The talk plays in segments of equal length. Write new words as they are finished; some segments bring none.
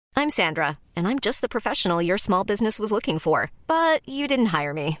I'm Sandra, and I'm just the professional your small business was looking for. But you didn't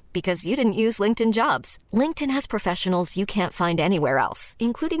hire me because you didn't use LinkedIn Jobs. LinkedIn has professionals you can't find anywhere else,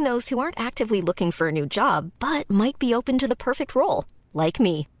 including those who aren't actively looking for a new job, but might be open to the perfect role, like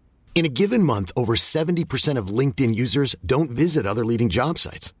me. In a given month, over 70% of LinkedIn users don't visit other leading job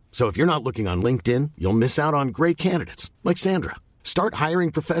sites. So if you're not looking on LinkedIn, you'll miss out on great candidates like Sandra. Start hiring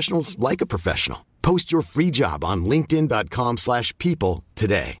professionals like a professional. Post your free job on linkedin.com/people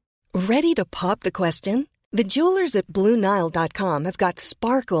today. Ready to pop the question? The jewelers at BlueNile.com have got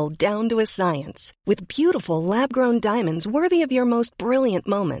sparkle down to a science with beautiful lab-grown diamonds worthy of your most brilliant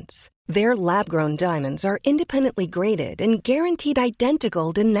moments. Their lab-grown diamonds are independently graded and guaranteed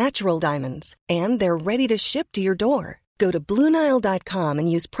identical to natural diamonds, and they're ready to ship to your door. Go to BlueNile.com and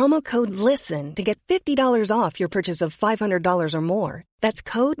use promo code LISTEN to get $50 off your purchase of $500 or more. That's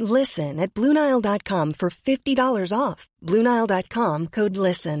code LISTEN at BlueNile.com for $50 off. BlueNile.com, code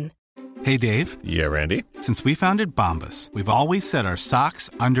LISTEN. Hey, Dave. Yeah, Randy. Since we founded Bombas, we've always said our socks,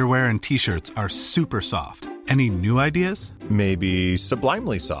 underwear, and T-shirts are super soft. Any new ideas? Maybe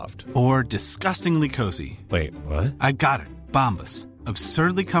sublimely soft. Or disgustingly cozy. Wait, what? I got it. Bombas.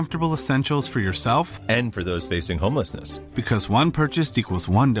 Absurdly comfortable essentials for yourself and for those facing homelessness. Because one purchased equals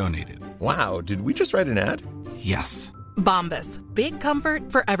one donated. Wow, did we just write an ad? Yes. Bombas. Big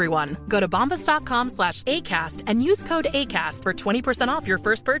comfort for everyone. Go to bombas.com/ACAST and use code ACAST for 20% off your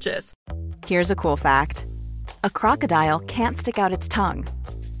first purchase. Here's a cool fact. A crocodile can't stick out its tongue.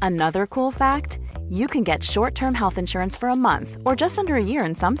 Another cool fact, you can get short-term health insurance for a month or just under a year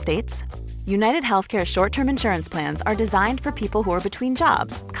in some states. United Healthcare short-term insurance plans are designed for people who are between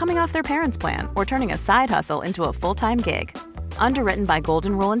jobs, coming off their parents' plan, or turning a side hustle into a full-time gig. Underwritten by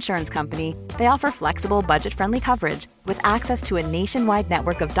Golden Rule Insurance Company, they offer flexible, budget-friendly coverage with access to a nationwide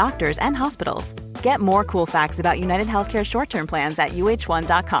network of doctors and hospitals. Get more cool facts about United Healthcare short-term plans at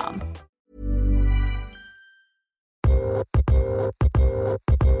uh1.com.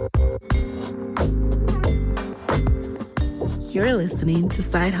 You're listening to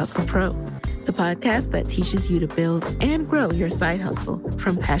Side Hustle Pro, the podcast that teaches you to build and grow your side hustle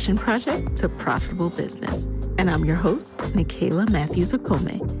from passion project to profitable business. And I'm your host, Michaela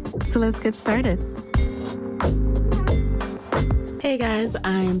Matthews-Okome. So let's get started. Hey guys,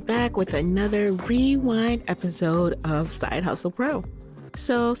 I'm back with another rewind episode of Side Hustle Pro.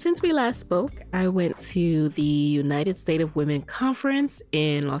 So since we last spoke, I went to the United States of Women Conference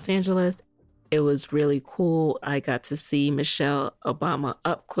in Los Angeles. It was really cool. I got to see Michelle Obama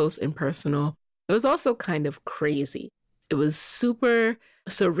up close and personal. It was also kind of crazy. It was super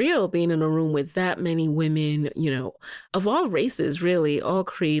surreal being in a room with that many women, of all races, really, all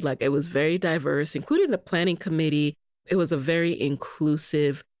creed. Like, it was very diverse, including the planning committee. It was a very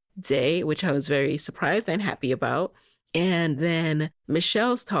inclusive day, which I was very surprised and happy about. And then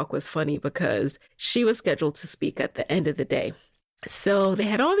Michelle's talk was funny because she was scheduled to speak at the end of the day. So they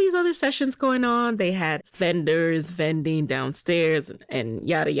had all these other sessions going on. They had vendors vending downstairs and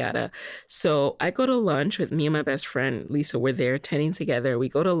yada, yada. So I go to lunch with me and my best friend, Lisa. We're there attending together. We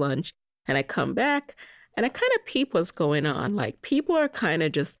go to lunch and I come back and I kind of peep what's going on. Like, people are kind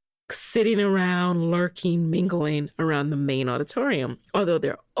of just sitting around, lurking, mingling around the main auditorium, although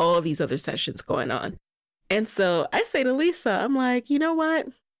there are all these other sessions going on. And so I say to Lisa, I'm like, you know what?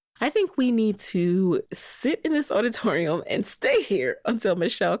 I think we need to sit in this auditorium and stay here until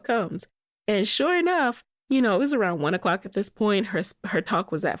Michelle comes. And sure enough, it was around 1:00 at this point. Her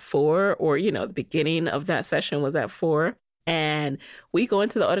talk was at 4, or, the beginning of that session was at 4. And we go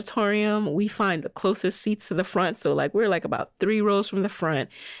into the auditorium, we find the closest seats to the front. So we're about 3 rows from the front,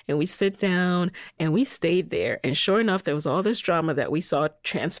 and we sit down and we stayed there. And sure enough, there was all this drama that we saw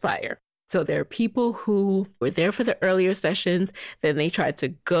transpire. So there are people who were there for the earlier sessions, then they tried to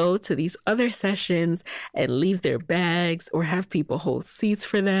go to these other sessions and leave their bags or have people hold seats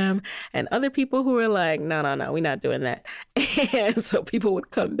for them. And other people who were like, no, we're not doing that. And so people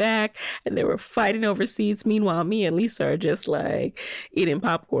would come back and they were fighting over seats. Meanwhile, me and Lisa are just eating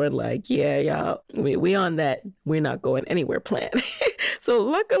popcorn, yeah, y'all, we on that. We're not going anywhere plan. So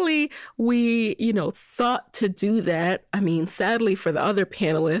luckily we, thought to do that. I mean, sadly for the other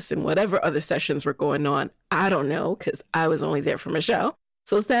panelists and whatever other sessions were going on, I don't know, because I was only there for Michelle.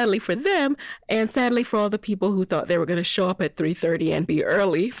 So sadly for them, and sadly for all the people who thought they were going to show up at 3:30 and be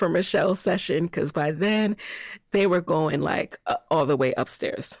early for Michelle's session, because by then they were going all the way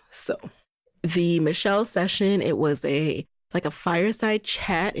upstairs. So the Michelle session, it was a fireside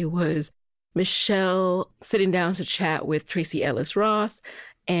chat. It was Michelle sitting down to chat with Tracy Ellis Ross.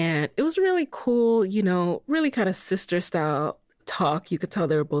 And it was really cool, really kind of sister style talk. You could tell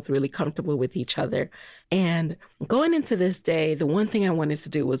they were both really comfortable with each other. And going into this day, the one thing I wanted to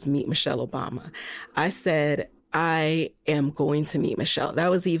do was meet Michelle Obama. I said, I am going to meet Michelle. That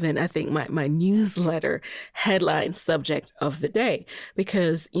was even, I think, my newsletter headline subject of the day,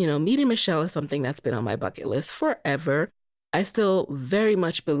 because, meeting Michelle is something that's been on my bucket list forever. I still very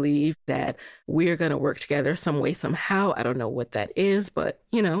much believe that we're going to work together some way, somehow. I don't know what that is, but,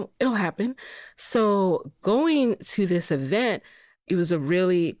 it'll happen. So going to this event, it was a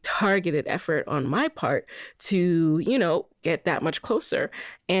really targeted effort on my part to, get that much closer,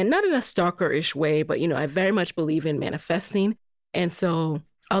 and not in a stalker-ish way, but, I very much believe in manifesting. And so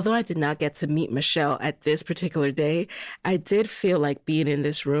although I did not get to meet Michelle at this particular day, I did feel like being in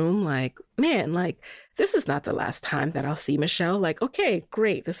this room, like, man, like, this is not the last time that I'll see Michelle. Like, okay,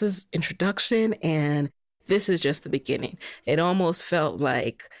 great. This was introduction, and this is just the beginning. It almost felt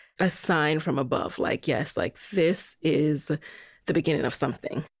like a sign from above. Like, yes, like this is the beginning of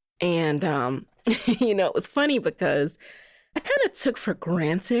something. And, it was funny because I kind of took for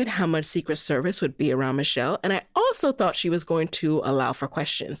granted how much Secret Service would be around Michelle. And I also thought she was going to allow for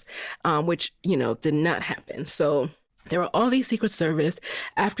questions, which, did not happen. So there were all these Secret Service.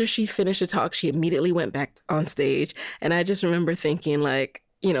 After she finished the talk, she immediately went back on stage. And I just remember thinking, like,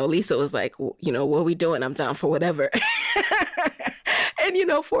 Lisa was like, what are we doing? I'm down for whatever.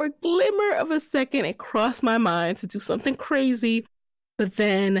 And, for a glimmer of a second, it crossed my mind to do something crazy. But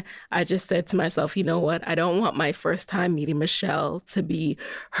then I just said to myself, you know what? I don't want my first time meeting Michelle to be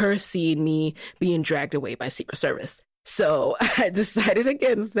her seeing me being dragged away by Secret Service. So I decided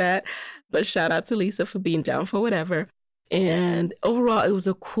against that. But shout out to Lisa for being down for whatever. And overall, it was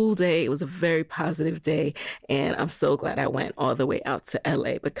a cool day. It was a very positive day. And I'm so glad I went all the way out to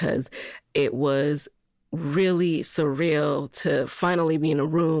LA, because it was really surreal to finally be in a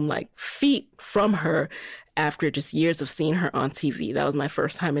room like feet from her after just years of seeing her on TV. That was my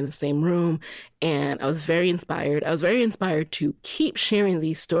first time in the same room, and I was very inspired. I was very inspired to keep sharing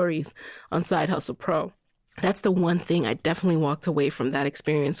these stories on Side Hustle Pro. That's the one thing I definitely walked away from that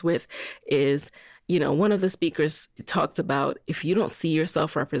experience with is, one of the speakers talked about if you don't see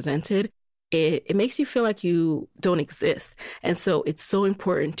yourself represented, it makes you feel like you don't exist. And so it's so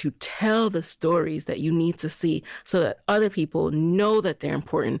important to tell the stories that you need to see so that other people know that they're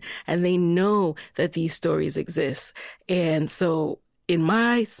important and they know that these stories exist. And so in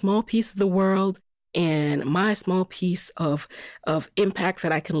my small piece of the world and my small piece of impact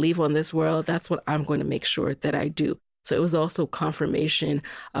that I can leave on this world, that's what I'm going to make sure that I do. So it was also confirmation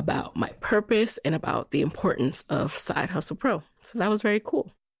about my purpose and about the importance of Side Hustle Pro. So that was very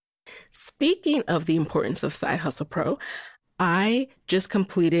cool. Speaking of the importance of Side Hustle Pro, I just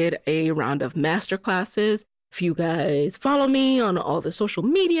completed a round of masterclasses. If you guys follow me on all the social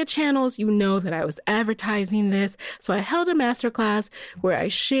media channels, you know that I was advertising this. So I held a masterclass where I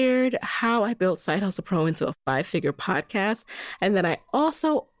shared how I built Side Hustle Pro into a 5-figure podcast. And then I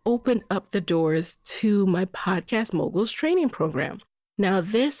also opened up the doors to my Podcast Moguls training program. Now,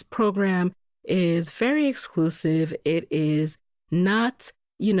 this program is very exclusive. It is not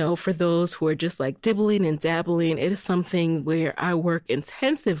for those who are just like dibbling and dabbling. It is something where I work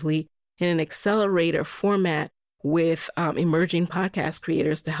intensively in an accelerator format with emerging podcast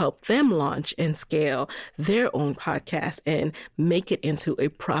creators to help them launch and scale their own podcast and make it into a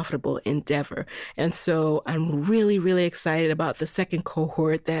profitable endeavor. And so I'm really, really excited about the second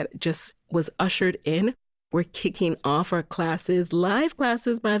cohort that just was ushered in. We're kicking off our classes, live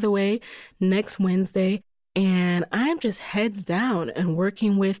classes, by the way, next Wednesday. And I'm just heads down and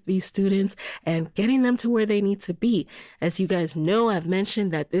working with these students and getting them to where they need to be. As you guys know, I've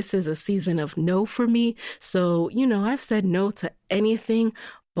mentioned that this is a season of no for me. So, I've said no to anything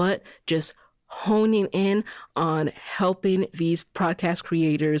but just honing in on helping these podcast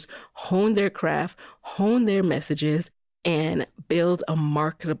creators hone their craft, hone their messages, and build a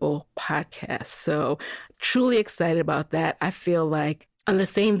marketable podcast. So truly excited about that. I feel like on the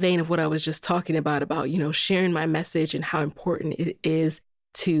same vein of what I was just talking about, sharing my message and how important it is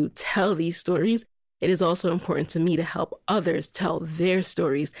to tell these stories, it is also important to me to help others tell their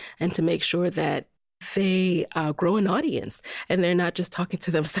stories and to make sure that they grow an audience and they're not just talking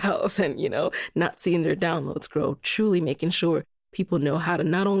to themselves and, not seeing their downloads grow, truly making sure people know how to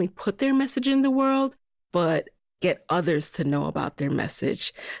not only put their message in the world, but get others to know about their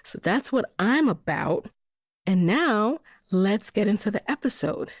message. So that's what I'm about. And now let's get into the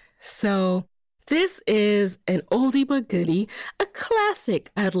episode. So this is an oldie but goodie, a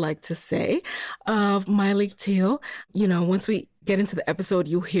classic, I'd like to say, of Myleik Teele. Once we get into the episode,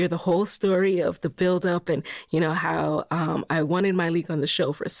 you'll hear the whole story of the buildup and, how I wanted Myleik on the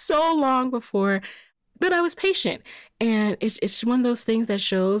show for so long before But I was patient. And it's one of those things that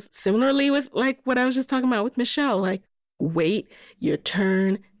shows, similarly with like what I was just talking about with Michelle, like wait your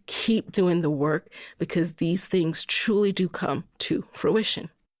turn, keep doing the work, because these things truly do come to fruition.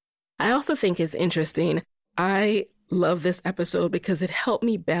 I also think it's interesting. I love this episode because it helped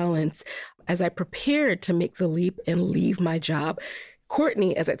me balance as I prepared to make the leap and leave my job.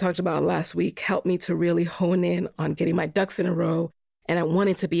 Courtney, as I talked about last week, helped me to really hone in on getting my ducks in a row. And I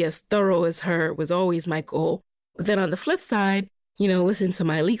wanted to be as thorough as her was always my goal. But then on the flip side, listening to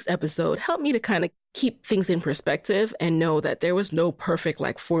Myleik's episode helped me to kind of keep things in perspective and know that there was no perfect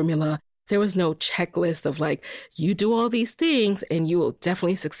formula. There was no checklist of you do all these things and you will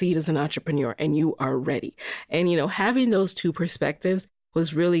definitely succeed as an entrepreneur and you are ready. And, having those two perspectives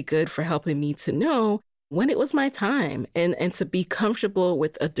was really good for helping me to know when it was my time and to be comfortable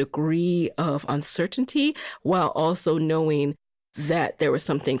with a degree of uncertainty while also knowing that there were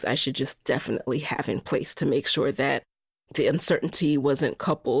some things I should just definitely have in place to make sure that the uncertainty wasn't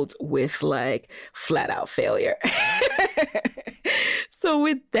coupled with flat out failure. So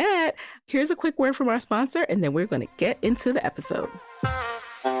with that, here's a quick word from our sponsor, and then we're going to get into the episode.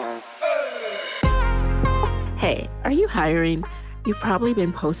 Hey, are you hiring? You've probably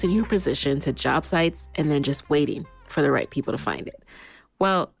been posting your position to job sites and then just waiting for the right people to find it.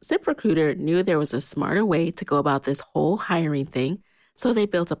 Well, ZipRecruiter knew there was a smarter way to go about this whole hiring thing, so they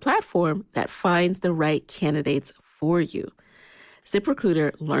built a platform that finds the right candidates for you.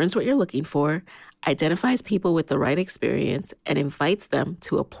 ZipRecruiter learns what you're looking for, identifies people with the right experience, and invites them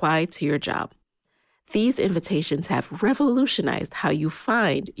to apply to your job. These invitations have revolutionized how you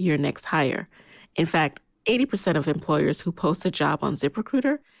find your next hire. In fact, 80% of employers who post a job on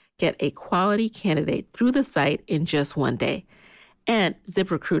ZipRecruiter get a quality candidate through the site in just one day. And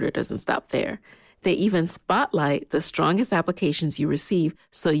ZipRecruiter doesn't stop there. They even spotlight the strongest applications you receive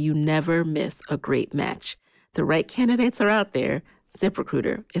so you never miss a great match. The right candidates are out there.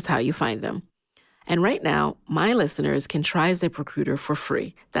 ZipRecruiter is how you find them. And right now, my listeners can try ZipRecruiter for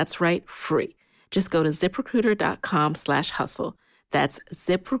free. That's right, free. Just go to ZipRecruiter.com/hustle. That's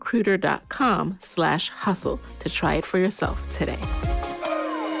ZipRecruiter.com/hustle to try it for yourself today.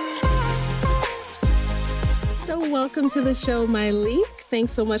 So welcome to the show, Myleik.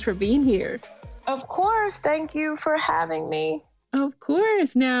 Thanks so much for being here. Of course. Thank you for having me. Of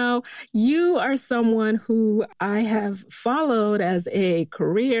course. Now, you are someone who I have followed as a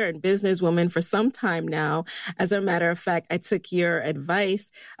career and businesswoman for some time now. As a matter of fact, I took your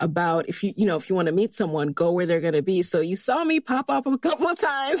advice about if you want to meet someone, go where they're going to be. So you saw me pop up a couple of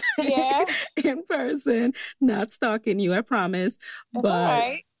times in person, not stalking you, I promise. That's all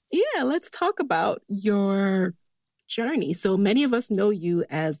right. Yeah, let's talk about your journey. So many of us know you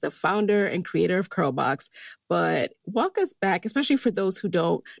as the founder and creator of Curlbox, but walk us back, especially for those who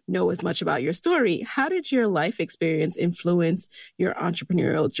don't know as much about your story. How did your life experience influence your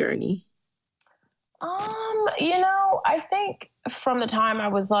entrepreneurial journey? I think from the time I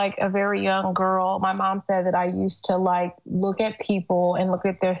was a very young girl, my mom said that I used to look at people and look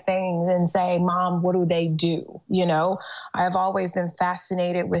at their things and say, Mom, what do they do? I have always been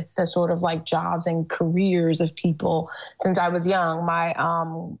fascinated with the sort of jobs and careers of people since I was young. My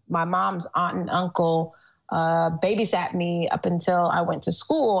mom's aunt and uncle babysat me up until I went to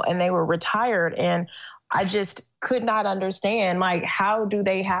school, and they were retired. And I just could not understand, how do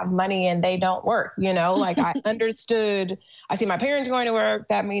they have money and they don't work? I understood, I see my parents going to work,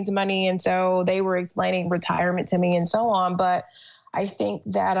 that means money. And so they were explaining retirement to me and so on. But I think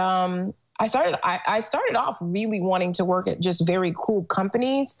that I started off really wanting to work at just very cool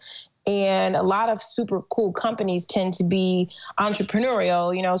companies. And a lot of super cool companies tend to be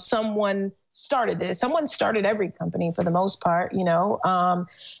entrepreneurial. Someone started this. Someone started every company for the most part,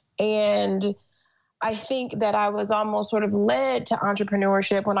 and I think that I was almost sort of led to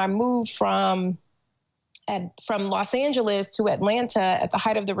entrepreneurship when I moved from Los Angeles to Atlanta at the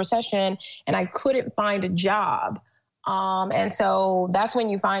height of the recession, and I couldn't find a job. And so that's when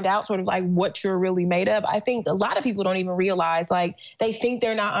you find out sort of what you're really made of. I think a lot of people don't even realize, they think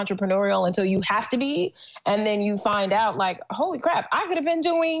they're not entrepreneurial until you have to be. And then you find out holy crap, I could have been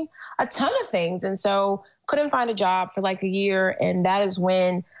doing a ton of things. And so couldn't find a job for a year. And that is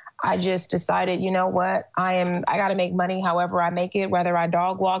when I just decided, you know what, I got to make money however I make it, whether I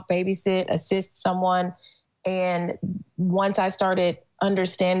dog walk, babysit, assist someone. And once I started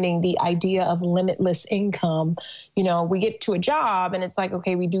understanding the idea of limitless income, we get to a job and it's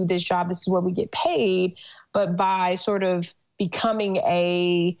okay, we do this job, this is what we get paid. But by sort of becoming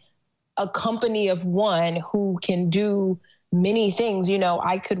a company of one who can do many things,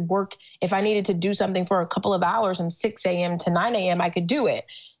 I could work if I needed to do something for a couple of hours from 6 a.m. to 9 a.m., I could do it.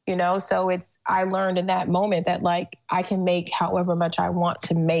 So I learned in that moment that like I can make however much I want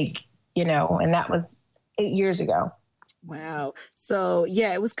to make, and that was 8 years ago. Wow. So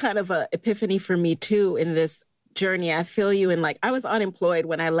yeah, it was kind of a epiphany for me too in this journey. I feel you. And like, I was unemployed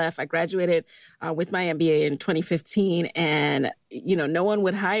when I left. I graduated with my MBA in 2015 and, no one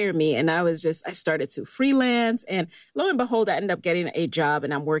would hire me. And I started to freelance and lo and behold, I ended up getting a job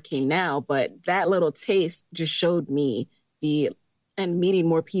and I'm working now. But that little taste just showed me and meeting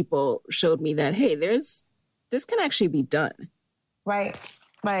more people showed me that, hey, this can actually be done. Right.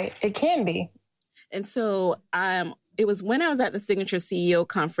 It can be. And so it was when I was at the Signature CEO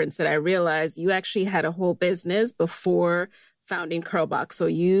conference that I realized you actually had a whole business before founding Curlbox. So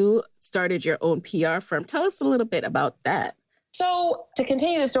you started your own PR firm. Tell us a little bit about that. So to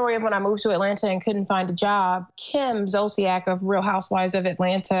continue the story of when I moved to Atlanta and couldn't find a job, Kim Zolciak of Real Housewives of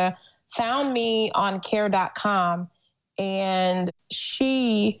Atlanta found me on care.com and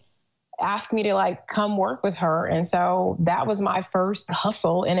she asked me to like come work with her. And so that was my first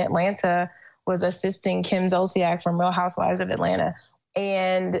hustle in Atlanta, was assisting Kim Zolciak from Real Housewives of Atlanta.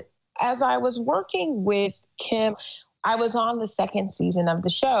 And as I was working with Kim, I was on the second season of the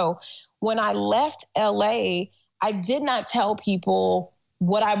show. When I left LA, I did not tell people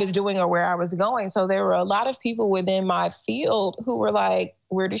what I was doing or where I was going. So there were a lot of people within my field who were like,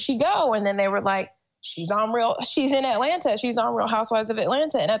 where did she go? And then they were like, she's in Atlanta. She's on Real Housewives of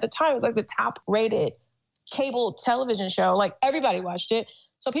Atlanta. And at the time, it was like the top rated cable television show. Like everybody watched it.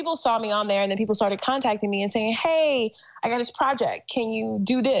 So people saw me on there and then people started contacting me and saying, hey, I got this project. Can you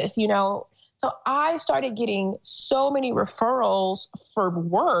do this? So I started getting so many referrals for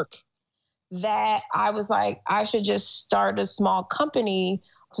work that I was like, I should just start a small company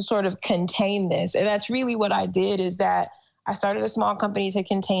to sort of contain this. And that's really what I did, is that I started a small company to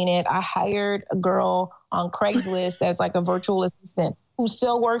contain it. I hired a girl on Craigslist as like a virtual assistant who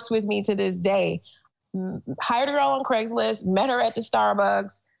still works with me to this day. Hired a girl on Craigslist, met her at the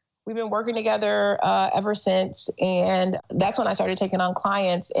Starbucks. We've been working together ever since. And that's when I started taking on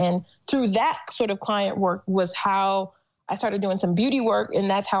clients. And through that sort of client work was how I started doing some beauty work. And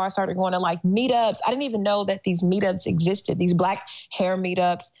that's how I started going to like meetups. I didn't even know that these meetups existed, these Black hair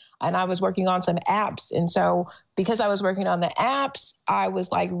meetups. And I was working on some apps. And so because I was working on the apps, I was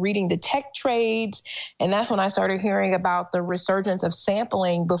like reading the tech trades. And that's when I started hearing about the resurgence of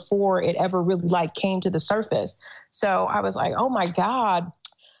sampling before it ever really like came to the surface. So I was like, oh my God,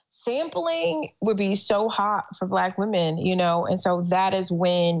 sampling would be so hot for Black women, And so that is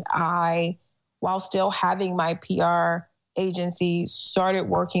when I, while still having my PR agency, started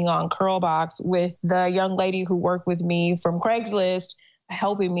working on Curlbox with the young lady who worked with me from Craigslist,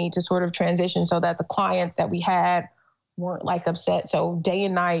 helping me to sort of transition so that the clients that we had weren't like upset. So day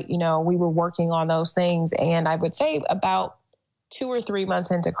and night, we were working on those things. And I would say about 2 or 3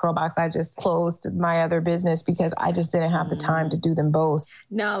 months into Curlbox, I just closed my other business because I just didn't have the time to do them both.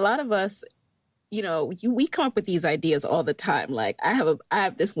 Now, a lot of us, we come up with these ideas all the time. Like I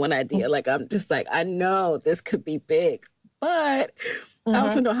have this one idea, like I'm just like, I know this could be big, but I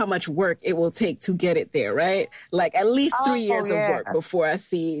also know how much work it will take to get it there, right? Like at least 3 years of work before I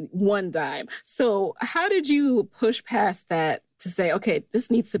see one dime. So how did you push past that to say, okay, this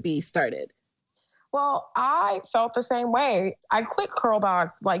needs to be started? Well, I felt the same way. I quit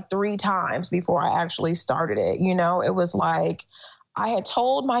Curlbox like 3 times before I actually started it. It was like I had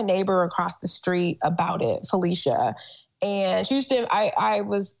told my neighbor across the street about it, Felicia. And she used to, I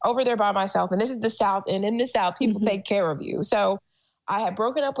was over there by myself, and this is the South. And in the South, people take care of you. So I had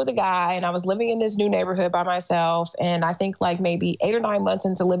broken up with a guy and I was living in this new neighborhood by myself. And I think like maybe 8 or 9 months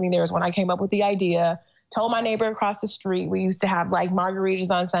into living there is when I came up with the idea, told my neighbor across the street. We used to have like margaritas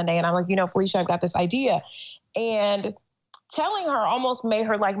on Sunday. And I'm like, Felicia, I've got this idea. And telling her almost made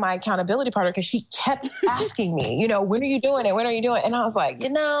her like my accountability partner because she kept asking me, when are you doing it? When are you doing it? And I was like,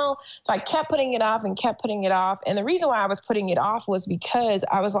 so I kept putting it off and kept putting it off. And the reason why I was putting it off was because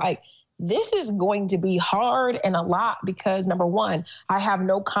I was like, this is going to be hard and a lot because number one, I have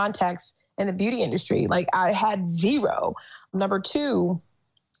no contacts in the beauty industry. Like I had 0. Number 2,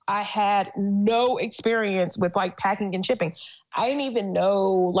 I had no experience with like packing and shipping. I didn't even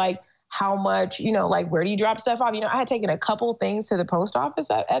know like how much, like where do you drop stuff off? I had taken a couple things to the post office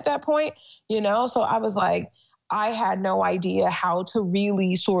at that point, so I was like, I had no idea how to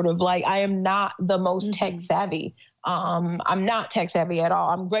really sort of like, I am not the most tech savvy. I'm not tech savvy at all.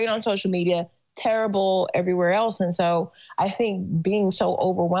 I'm great on social media, terrible everywhere else. And so I think being so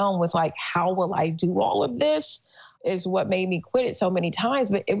overwhelmed with like, how will I do all of this is what made me quit it so many times.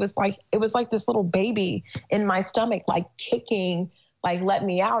 But it was like this little baby in my stomach, like kicking, like let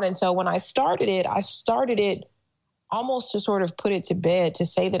me out. And so when I started it almost to sort of put it to bed, to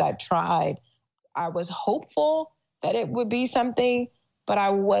say that I tried. I was hopeful that it would be something, but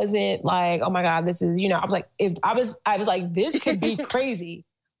I wasn't like, oh my God, this is, I was like, I was like, this could be crazy.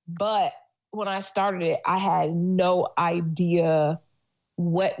 But when I started it, I had no idea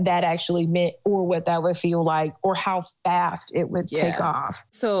what that actually meant or what that would feel like or how fast it would take off.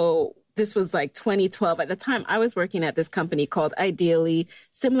 So this was like 2012. At the time, I was working at this company called Ideally,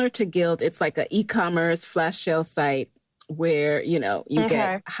 similar to Guild. It's like an e-commerce flash sale site where, you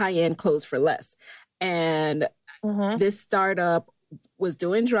get high-end clothes for less. And this startup was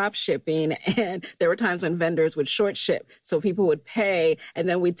doing drop shipping, and there were times when vendors would short ship. So people would pay, and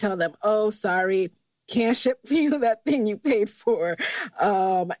then we'd tell them, oh, sorry, can't ship for you that thing you paid for.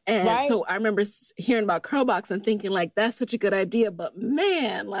 So I remember hearing about Curlbox and thinking like, that's such a good idea. But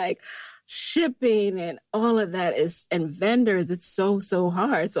man, like shipping and all of that and vendors, it's so, so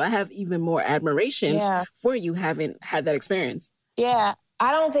hard. So I have even more admiration for you having had that experience. Yeah.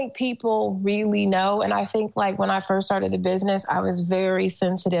 I don't think people really know. And I think like when I first started the business, I was very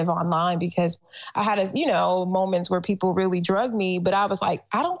sensitive online because I had, moments where people really drug me, but I was like,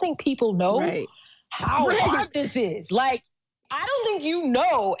 I don't think people know how hard this is. Like, I don't think you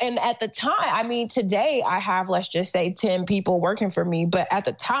know. And at the time, today I have, let's just say 10 people working for me. But at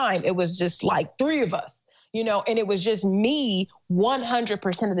the time, it was just like 3 of us, and it was just me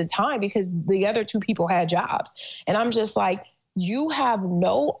 100% of the time because the other 2 people had jobs. And I'm just like, you have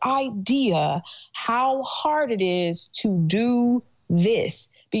no idea how hard it is to do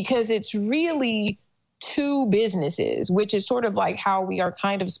this because it's really 2 businesses, which is sort of like how we are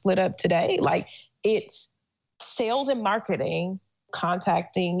kind of split up today. Like it's sales and marketing,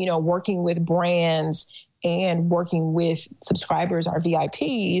 contacting, working with brands and working with subscribers, our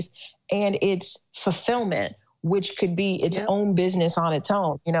VIPs, and it's fulfillment, which could be its own business on its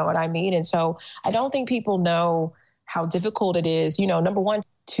own. You know what I mean? And so I don't think people know how difficult it is, number one,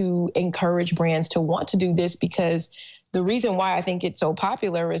 to encourage brands to want to do this, because the reason why I think it's so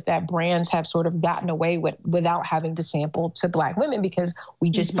popular is that brands have sort of gotten away without having to sample to Black women because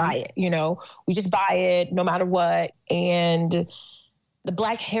we just buy it, we just buy it no matter what. And the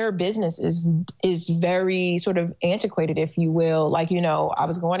Black hair business is very sort of antiquated, if you will. Like, I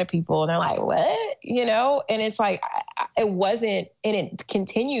was going to people and they're like, what? And it's like, it wasn't, and it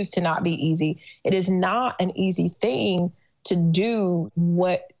continues to not be easy. It is not an easy thing to do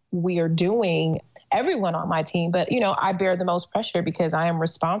what we are doing, everyone on my team. But, I bear the most pressure because I am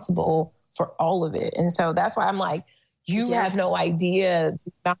responsible for all of it. And so that's why I'm like, you have no idea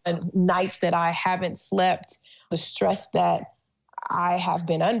the amount of nights that I haven't slept, the stress that I have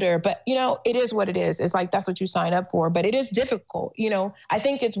been under, but it is what it is. It's like, that's what you sign up for, but it is difficult. I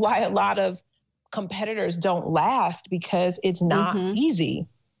think it's why a lot of competitors don't last because it's not easy.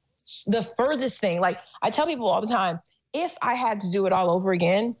 The furthest thing, like I tell people all the time, if I had to do it all over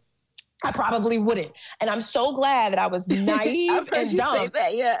again, I probably wouldn't. And I'm so glad that I was naive I've heard and you dumb. say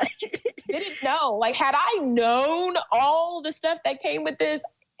that, yeah. Didn't know. Like, had I known all the stuff that came with this,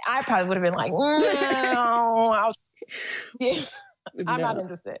 I probably would have been like, no. I'm not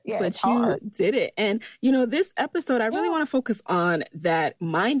interested. Yeah, but you did it. And, this episode, I really want to focus on that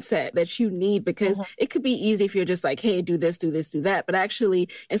mindset that you need because it could be easy if you're just like, hey, do this, do that. But actually,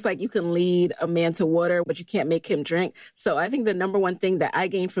 it's like you can lead a man to water, but you can't make him drink. So I think the number one thing that I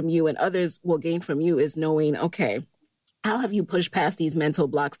gain from you and others will gain from you is knowing, okay, how have you pushed past these mental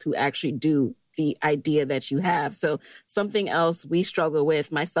blocks to actually do the idea that you have? So something else we struggle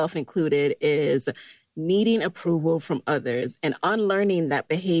with, myself included, is needing approval from others and unlearning that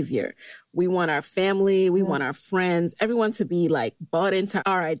behavior. We want our family, we want our friends, everyone to be like bought into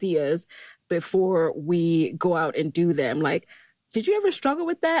our ideas before we go out and do them. Like, did you ever struggle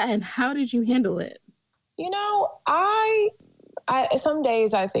with that? And how did you handle it? I some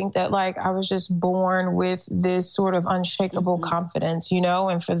days I think that like I was just born with this sort of unshakable confidence,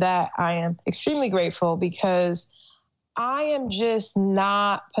 and for that I am extremely grateful because I am just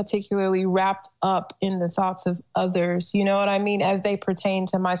not particularly wrapped up in the thoughts of others, you know what I mean, as they pertain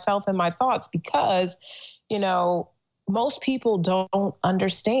to myself and my thoughts, because, most people don't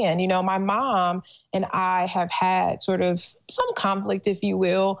understand. My mom and I have had sort of some conflict, if you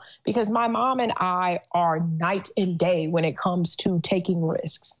will, because my mom and I are night and day when it comes to taking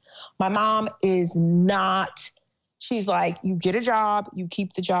risks. My mom is not. She's like, you get a job, you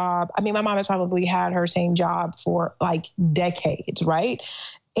keep the job. I mean, my mom has probably had her same job for like decades, right?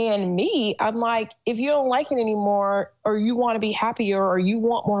 And me, I'm like, if you don't like it anymore, or you want to be happier, or you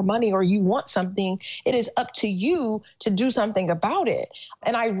want more money, or you want something, it is up to you to do something about it.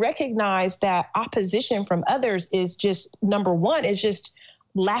 And I recognize that opposition from others is just, number one, is just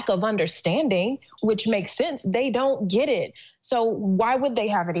lack of understanding, which makes sense. They don't get it. So why would they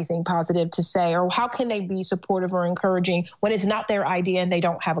have anything positive to say? Or how can they be supportive or encouraging when it's not their idea and they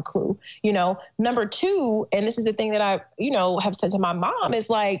don't have a clue? Number two, and this is the thing that I, have said to my mom, is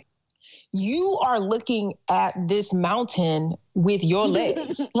like, you are looking at this mountain with your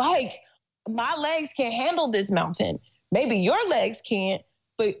legs. Like, my legs can't handle this mountain. Maybe your legs can't,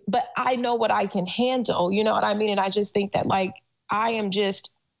 but I know what I can handle. You know what I mean? And I just think that, like, I am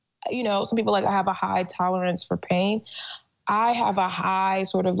just, some people like, I have a high tolerance for pain. I have a high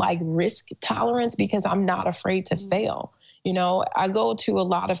sort of like risk tolerance because I'm not afraid to fail. I go to a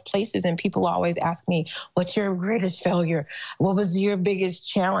lot of places and people always ask me, what's your greatest failure? What was your biggest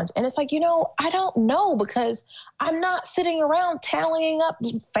challenge? And it's like, I don't know, because I'm not sitting around tallying up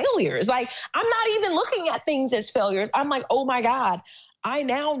failures. Like, I'm not even looking at things as failures. I'm like, oh my God, I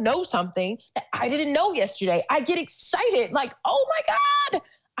now know something that I didn't know yesterday. I get excited, like, oh my God,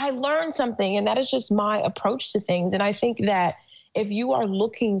 I learned something. And that is just my approach to things. And I think that if you are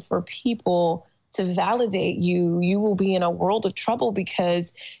looking for people to validate you, you will be in a world of trouble,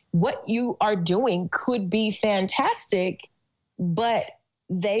 because what you are doing could be fantastic, but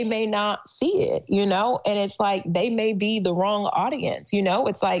they may not see it, and it's like, they may be the wrong audience.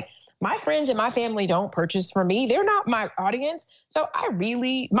 It's like, my friends and my family don't purchase for me. They're not my audience. So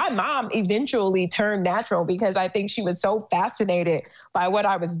my mom eventually turned natural because I think she was so fascinated by what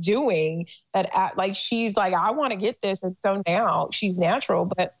I was doing that she's like, I want to get this. And so now she's natural,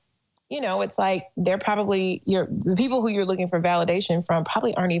 but it's like, they're probably the people who you're looking for validation from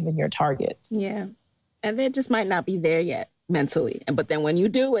probably aren't even your targets. Yeah. And they just might not be there yet mentally. But then when you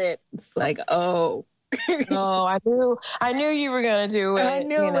do it, it's like, oh, I knew you were going to do it. I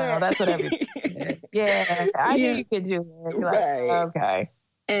knew it. That's what everybody did. Yeah. I knew you could do it. Right. Like, okay.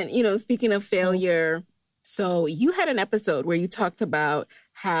 And, speaking of failure, so you had an episode where you talked about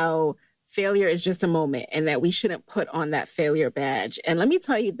how failure is just a moment and that we shouldn't put on that failure badge. And let me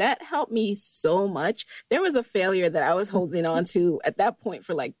tell you, that helped me so much. There was a failure that I was holding on to at that point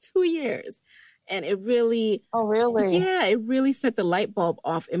for like 2 years. And it really... Oh, really? Yeah, it really set the light bulb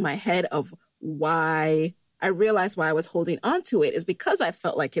off in my head of why I realized why I was holding on to it is because I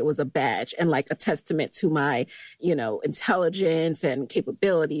felt like it was a badge and like a testament to my, intelligence and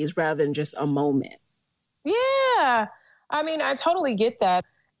capabilities rather than just a moment. Yeah. I mean, I totally get that.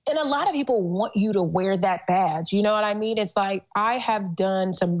 And a lot of people want you to wear that badge. You know what I mean? It's like, I have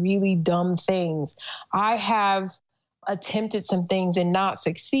done some really dumb things. I have attempted some things and not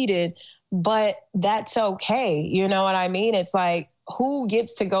succeeded, but that's okay. You know what I mean? It's like, who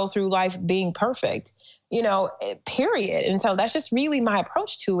gets to go through life being perfect, period. And so that's just really my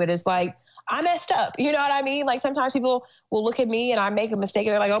approach to it, is like, I messed up. You know what I mean? Like, sometimes people will look at me and I make a mistake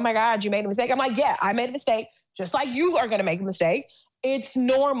and they're like, oh my God, you made a mistake. I'm like, yeah, I made a mistake, just like you are going to make a mistake. It's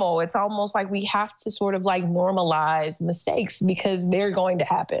normal. It's almost like we have to sort of like normalize mistakes because they're going to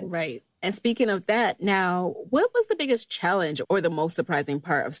happen. Right. And speaking of that, now, what was the biggest challenge or the most surprising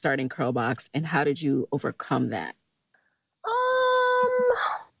part of starting Curlbox, and how did you overcome that?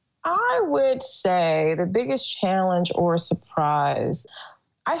 I would say the biggest challenge or surprise,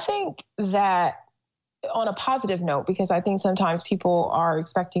 I think that on a positive note, because I think sometimes people are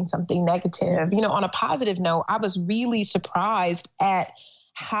expecting something negative, on a positive note, I was really surprised at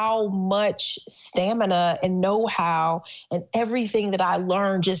how much stamina and know-how and everything that I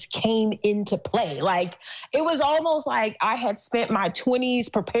learned just came into play. Like, it was almost like I had spent my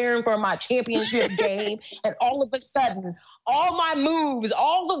 20s preparing for my championship game, and all of a sudden, all my moves,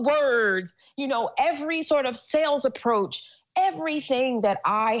 all the words, every sort of sales approach, everything that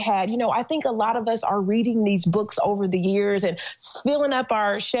I had, I think a lot of us are reading these books over the years and filling up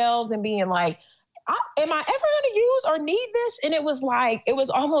our shelves and being like, am I ever going to use or need this? And it was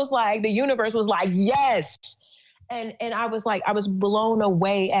almost like the universe was like, yes. And I was blown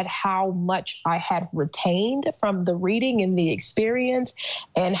away at how much I had retained from the reading and the experience,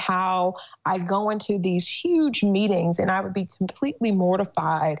 and how I'd go into these huge meetings and I would be completely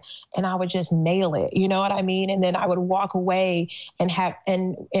mortified and I would just nail it. You know what I mean? And then I would walk away and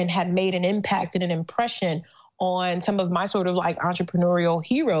had made an impact and an impression on some of my sort of like entrepreneurial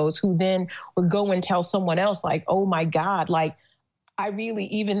heroes, who then would go and tell someone else like, oh my God, like, I really,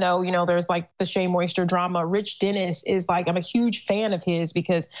 even though, there's like the Shea Moisture drama, Rich Dennis is like, I'm a huge fan of his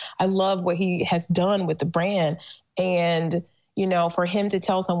because I love what he has done with the brand. And, for him to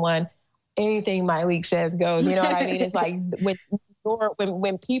tell someone anything Myleik says goes, you know what I mean? It's like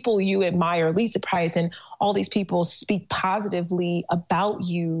when people you admire, Lisa Price and all these people speak positively about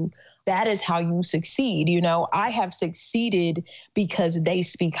you, that is how you succeed. You know, I have succeeded because they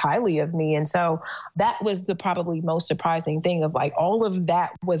speak highly of me. And so that was the probably most surprising thing of like, all of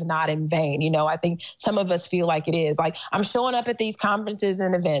that was not in vain. You know, I think some of us feel like it is. Like, I'm showing up at these conferences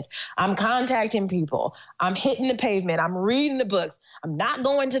and events. I'm contacting people. I'm hitting the pavement. I'm reading the books. I'm not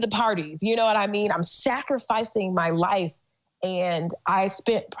going to the parties. You know what I mean? I'm sacrificing my life. And I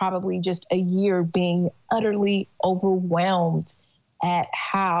spent probably just a year being utterly overwhelmed at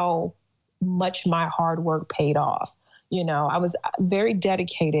how much my hard work paid off. You know, I was very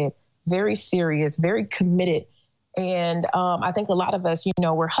dedicated, very serious, very committed. And I think a lot of us, you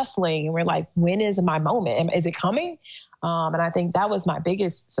know, we're hustling and we're like, when is my moment? Is it coming? And I think that was my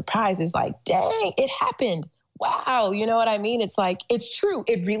biggest surprise, is like, dang, it happened. Wow. You know what I mean? It's like, it's true.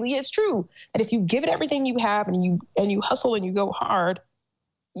 It really is true that if you give it everything you have and you hustle and you go hard,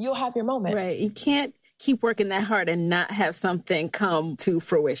 you'll have your moment. Right. You can't keep working that hard and not have something come to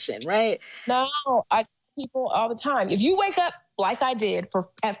fruition, right? No, I tell people all the time, if you wake up like I did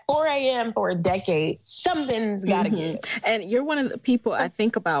at 4 a.m. for a decade, something's got to give. And you're one of the people I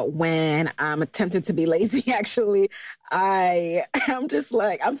think about when I'm tempted to be lazy. Actually, I'm just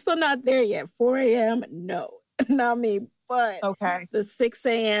like, I'm still not there yet. 4 a.m. No, not me. But the 6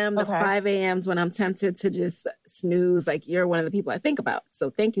 a.m., the 5 a.m.s when I'm tempted to just snooze, like, you're one of the people I think about.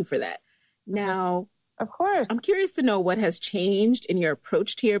 So thank you for that. Now, of course, I'm curious to know what has changed in your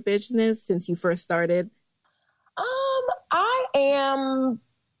approach to your business since you first started. I am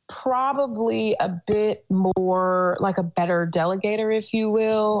probably a bit more like a better delegator, if you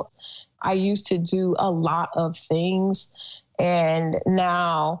will. I used to do a lot of things, and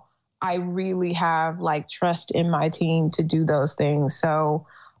now I really have like trust in my team to do those things. So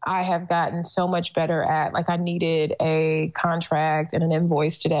I have gotten so much better at, like, I needed a contract and an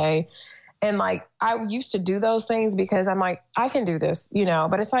invoice today. And like, I used to do those things because I'm like, I can do this, you know,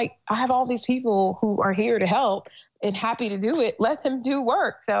 but it's like, I have all these people who are here to help and happy to do it. Let them do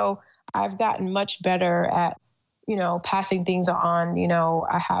work. So I've gotten much better at, you know, passing things on. You know,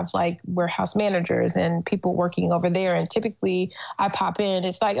 I have like warehouse managers and people working over there. And typically I pop in.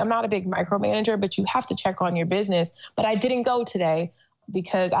 It's like, I'm not a big micromanager, but you have to check on your business. But I didn't go today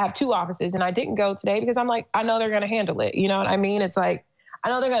because I have 2 offices, and I didn't go today because I'm like, I know they're going to handle it. You know what I mean? It's like, I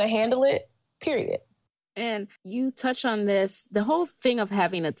know they're going to handle it, period. And you touch on this, the whole thing of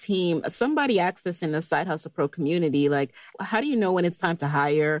having a team. Somebody asked this in the Side Hustle Pro community, like, how do you know when it's time to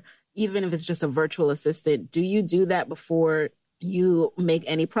hire, even if it's just a virtual assistant? Do you do that before you make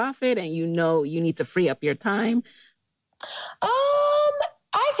any profit and you know you need to free up your time?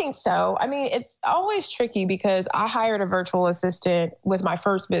 I think so. I mean, it's always tricky because I hired a virtual assistant with my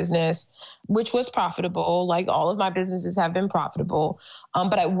first business, which was profitable. Like, all of my businesses have been profitable,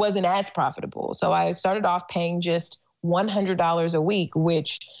 but I wasn't as profitable. So I started off paying just $100 a week,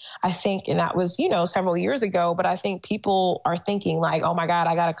 which I think, and that was, you know, several years ago, but I think people are thinking like, oh my God,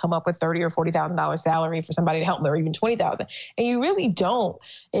 I got to come up with $30,000 or $40,000 salary for somebody to help me, or even $20,000. And you really don't.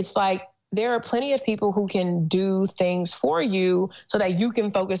 It's like, there are plenty of people who can do things for you so that you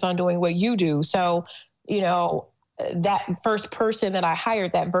can focus on doing what you do. So, you know, that first person that I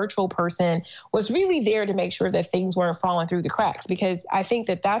hired, that virtual person, was really there to make sure that things weren't falling through the cracks, because I think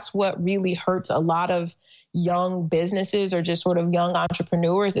that that's what really hurts a lot of young businesses or just sort of young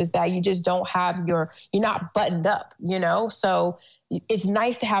entrepreneurs, is that you just don't have you're not buttoned up, you know? So it's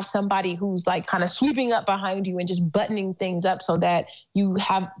nice to have somebody who's like kind of sweeping up behind you and just buttoning things up so that you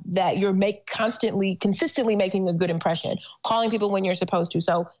have that you're consistently making a good impression, calling people when you're supposed to.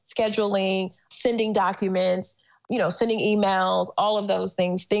 So scheduling, sending documents, you know, sending emails, all of those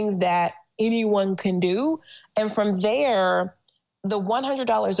things that anyone can do. And from there, the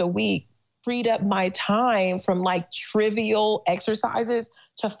 $100 a week freed up my time from like trivial exercises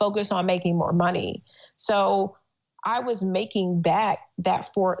to focus on making more money. So I was making back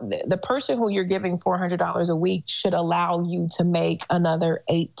that for the person who you're giving $400 a week should allow you to make another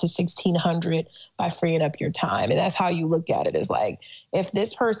 $800 to $1,600 by freeing up your time. And that's how you look at it, is like, if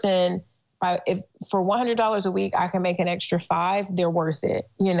this person, if for $100 a week, I can make an extra $5, they're worth it,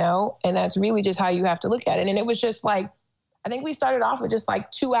 you know? And that's really just how you have to look at it. And it was just like, I think we started off with just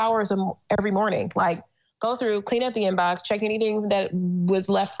like 2 hours every morning, like, go through, clean up the inbox, check anything that was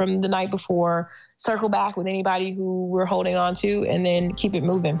left from the night before, circle back with anybody who we're holding on to, and then keep it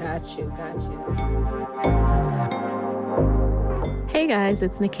moving. Got you. Hey guys,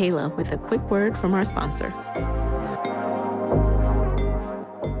 it's Teele with a quick word from our sponsor.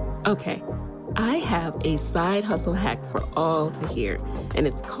 Okay, I have a side hustle hack for all to hear, and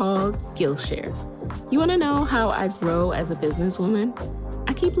it's called Skillshare. You want to know how I grow as a businesswoman?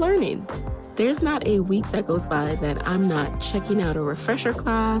 I keep learning. There's not a week that goes by that I'm not checking out a refresher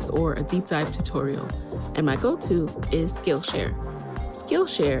class or a deep dive tutorial. And my go-to is Skillshare.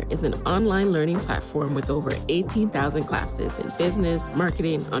 Skillshare is an online learning platform with over 18,000 classes in business,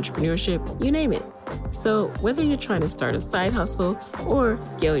 marketing, entrepreneurship, you name it. So whether you're trying to start a side hustle or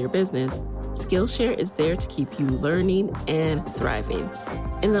scale your business, Skillshare is there to keep you learning and thriving.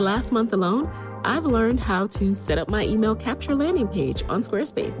 In the last month alone, I've learned how to set up my email capture landing page on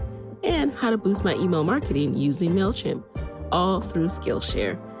Squarespace and how to boost my email marketing using MailChimp, all through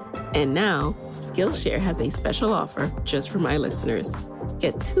Skillshare. And now, Skillshare has a special offer just for my listeners.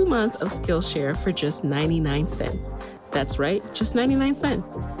 Get 2 months of Skillshare for just 99 cents. That's right, just 99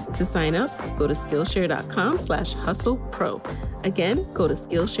 cents. To sign up, go to Skillshare.com/hustlepro. Again, go to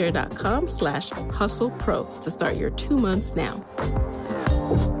Skillshare.com/hustlepro to start your 2 months now.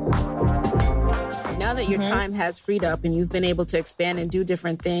 Now that your time has freed up and you've been able to expand and do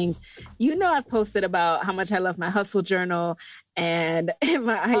different things, you know I've posted about how much I love my hustle journal and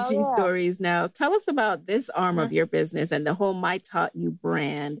my IG stories. Now, tell us about this arm of your business and the whole My Taught You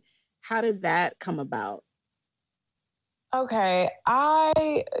brand. How did that come about? Okay,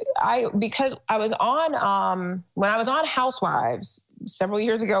 because I was on when I was on Housewives several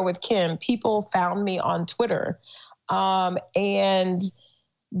years ago with Kim, people found me on Twitter, and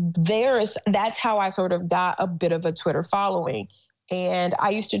that's how I sort of got a bit of a Twitter following. And I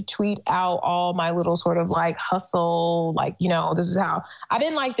used to tweet out all my little sort of like hustle, like, you know, this is how I've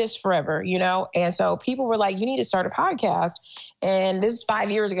been like this forever, you know? And so people were like, you need to start a podcast. And this is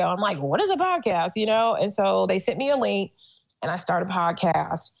 5 years ago. I'm like, what is a podcast? You know? And so they sent me a link and I started a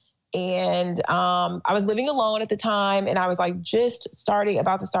podcast. And I was living alone at the time, and I was like just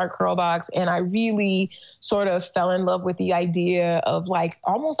about to start Curlbox, and I really sort of fell in love with the idea of like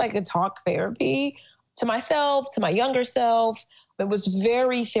almost like a talk therapy to myself, to my younger self. It was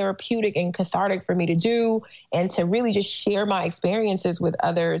very therapeutic and cathartic for me to do, and to really just share my experiences with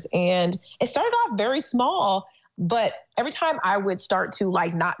others. And it started off very small, but every time I would start to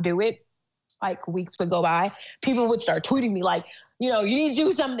like not do it, like weeks would go by, people would start tweeting me like, you know, you need to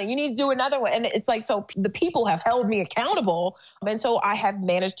do something, you need to do another one. And it's like, so the people have held me accountable. And so I have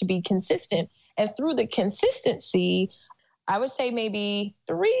managed to be consistent. And through the consistency, I would say maybe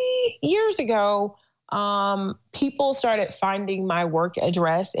 3 years ago, people started finding my work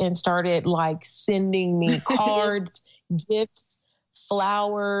address and started like sending me cards, gifts,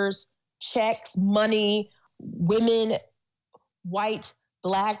 flowers, checks, money, women, white,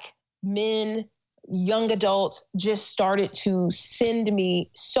 Black, men, young adults just started to send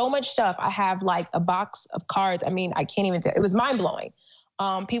me so much stuff. I have like a box of cards. I mean, I can't even tell. It was mind blowing.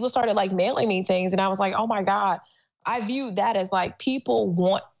 People started like mailing me things, and I was like, oh my God. I viewed that as like people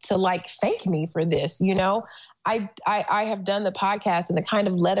want to like thank me for this. You know, I have done the podcast, and the kind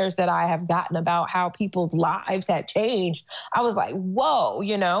of letters that I have gotten about how people's lives had changed. I was like, whoa,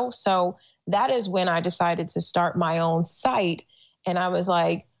 you know. So that is when I decided to start my own site, and I was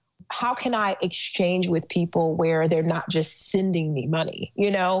like, how can I exchange with people where they're not just sending me money?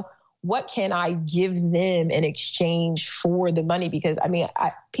 You know, what can I give them in exchange for the money? Because I mean,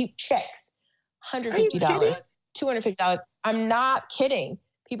 checks, $150, $250. I'm not kidding.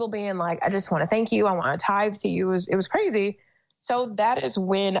 People being like, I just want to thank you. I want to tithe to you. It was crazy. So that is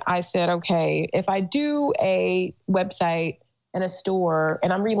when I said, okay, if I do a website and a store,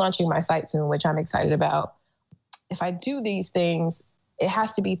 and I'm relaunching my site soon, which I'm excited about. If I do these things, it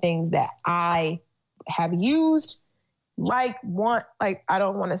has to be things that I have used, I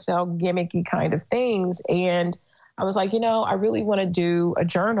don't want to sell gimmicky kind of things. And I was like, you know, I really want to do a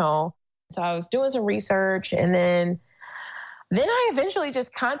journal. So I was doing some research, and then I eventually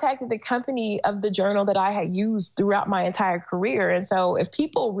just contacted the company of the journal that I had used throughout my entire career. And so if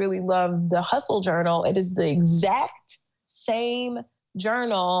people really love the Hustle Journal, it is the exact same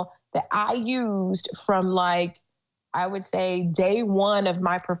journal that I used from like, I would say day one of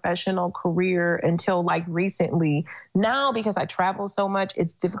my professional career until like recently. Now, because I travel so much,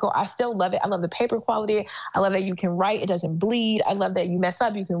 it's difficult. I still love it. I love the paper quality. I love that you can write, it doesn't bleed. I love that you mess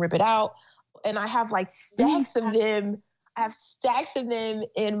up, you can rip it out. And I have like stacks of them. I have stacks of them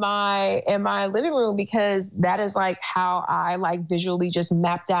in my living room, because that is like how I like visually just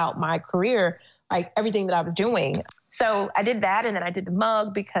mapped out my career, like everything that I was doing. So I did that, and then I did the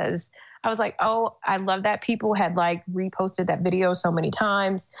mug because I was like, oh, I love that people had like reposted that video so many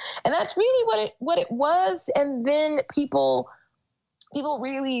times. And that's really what it was. And then people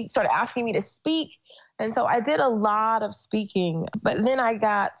really started asking me to speak. And so I did a lot of speaking, but then I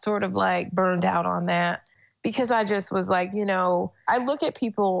got sort of like burned out on that, because I just was like, you know, I look at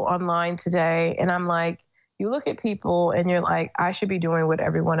people online today and I'm like, you look at people and you're like, I should be doing what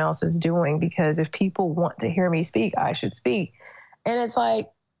everyone else is doing, because if people want to hear me speak, I should speak. And it's like,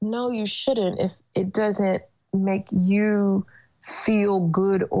 no, you shouldn't. If it doesn't make you feel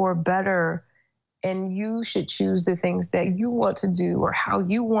good or better, and you should choose the things that you want to do or how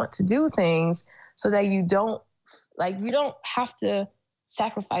you want to do things, so that you don't have to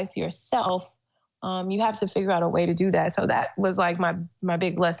sacrifice yourself. You have to figure out a way to do that. So that was like my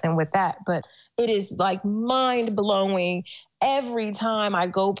big lesson with that. But it is like mind blowing every time I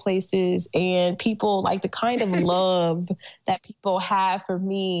go places, and people, like, the kind of love that people have for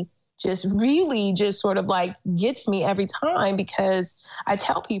me just really just sort of like gets me every time, because I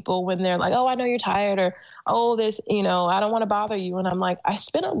tell people when they're like, oh, I know you're tired, or, oh, this, I don't want to bother you. And I'm like, I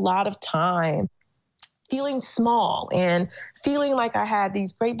spent a lot of time feeling small and feeling like I had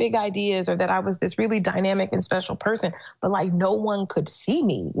these great big ideas, or that I was this really dynamic and special person, but like no one could see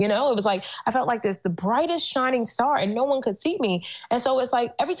me. It was like, I felt like the brightest shining star, and no one could see me. And so it's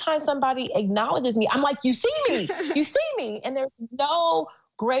like, every time somebody acknowledges me, I'm like, you see me, you see me. And there's no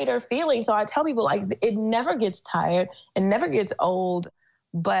greater feeling. So I tell people, like, it never gets tired and never gets old.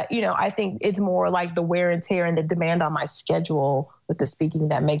 But, I think it's more like the wear and tear and the demand on my schedule with the speaking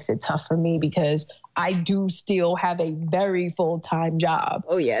that makes it tough for me, because I do still have a very full-time job.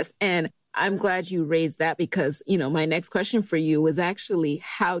 Oh, yes. And I'm glad you raised that, because, my next question for you was actually,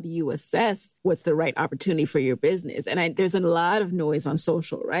 how do you assess what's the right opportunity for your business? And there's a lot of noise on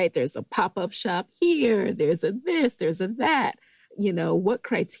social, right? There's a pop-up shop here, there's a this, there's a that. What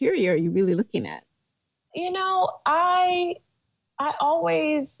criteria are you really looking at? I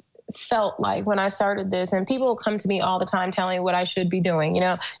always felt like when I started this, and people come to me all the time telling me what I should be doing,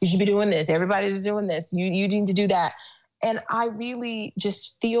 you should be doing this. Everybody's doing this. You need to do that. And I really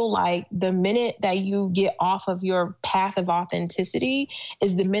just feel like the minute that you get off of your path of authenticity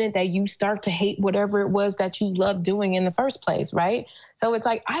is the minute that you start to hate whatever it was that you loved doing in the first place, right? So it's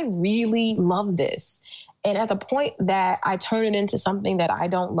like, I really love this. And at the point that I turn it into something that I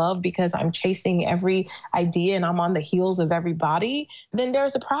don't love because I'm chasing every idea and I'm on the heels of everybody, then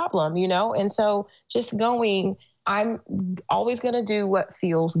there's a problem, And so just I'm always going to do what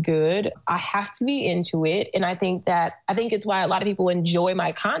feels good. I have to be into it. And I think it's why a lot of people enjoy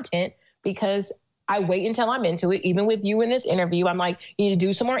my content, because I wait until I'm into it. Even with you in this interview, I'm like, you need to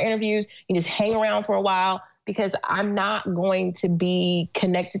do some more interviews. You just hang around for a while, because I'm not going to be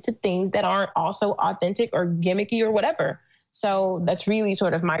connected to things that aren't also authentic or gimmicky or whatever. So that's really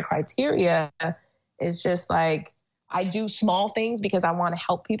sort of my criteria, is just like, I do small things because I want to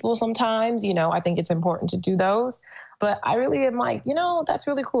help people sometimes. I think it's important to do those. But I really am like, that's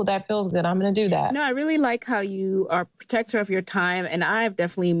really cool. That feels good. I'm going to do that. No, I really like how you are a protector of your time. And I've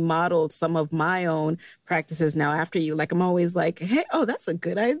definitely modeled some of my own practices now after you. Like, I'm always like, hey, oh, that's a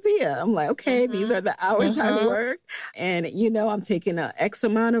good idea. I'm like, okay, these are the hours I work. And, I'm taking an X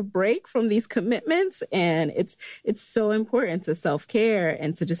amount of break from these commitments. And it's so important to self-care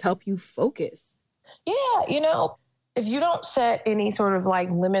and to just help you focus. Yeah, if you don't set any sort of like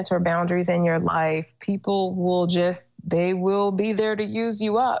limits or boundaries in your life, people will they will be there to use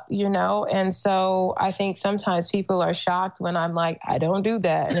you up, And so I think sometimes people are shocked when I'm like, I don't do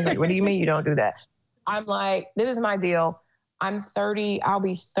that. And they're like, what do you mean you don't do that? I'm like, this is my deal. I'm 30. I'll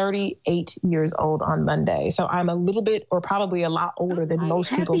be 38 years old on Monday. So I'm a little bit, or probably a lot older than most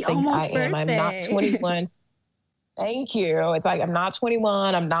people think I am. I'm not 21. Thank you. It's like, I'm not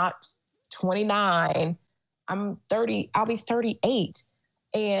 21. I'm not 29. I'm 30, I'll be 38.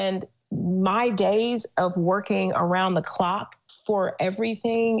 And my days of working around the clock for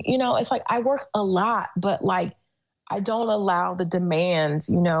everything, it's like I work a lot, but like I don't allow the demands,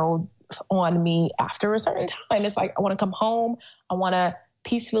 on me after a certain time. It's like I want to come home. I want to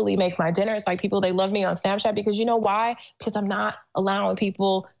peacefully make my dinner. It's like they love me on Snapchat because you know why? Because I'm not allowing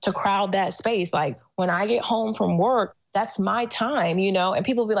people to crowd that space. Like when I get home from work, that's my time, and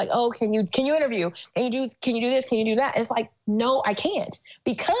people will be like, oh, can you interview? Can you do this? Can you do that? It's like, no, I can't,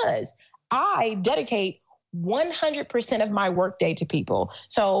 because I dedicate 100% of my workday to people.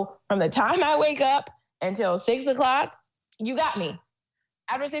 So from the time I wake up until 6 o'clock, you got me.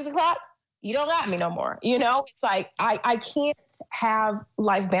 After 6 o'clock, you don't got me no more. It's like, I can't have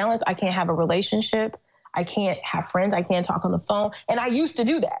life balance. I can't have a relationship. I can't have friends. I can't talk on the phone. And I used to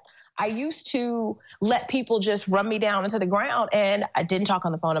do that. I used to let people just run me down into the ground, and I didn't talk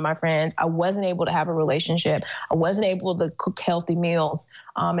on the phone to my friends. I wasn't able to have a relationship. I wasn't able to cook healthy meals.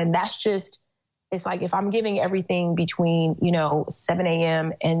 And that's just, it's like, if I'm giving everything between, 7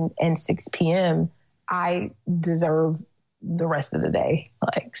 a.m. and 6 p.m., I deserve the rest of the day.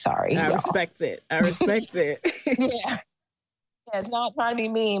 Like, sorry. I respect it. Yeah. It's not trying to be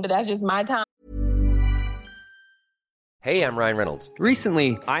mean, but that's just my time. Hey, I'm Ryan Reynolds.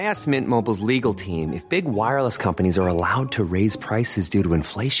 Recently, I asked Mint Mobile's legal team if big wireless companies are allowed to raise prices due to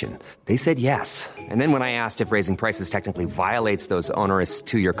inflation. They said yes. And then when I asked if raising prices technically violates those onerous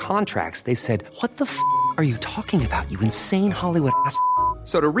two-year contracts, they said, "What the f*** are you talking about, you insane Hollywood ass?"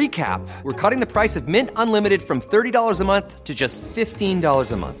 So to recap, we're cutting the price of Mint Unlimited from $30 a month to just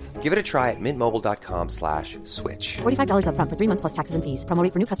 $15 a month. Give it a try at mintmobile.com/switch. $45 up front for 3 months plus taxes and fees. Promo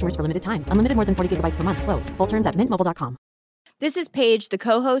rate for new customers for limited time. Unlimited more than 40 gigabytes per month. Slows full terms at mintmobile.com. This is Paige, the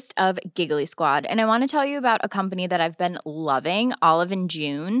co-host of Giggly Squad, and I want to tell you about a company that I've been loving, Olive &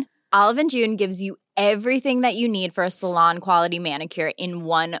 June. Olive & June gives you everything that you need for a salon-quality manicure in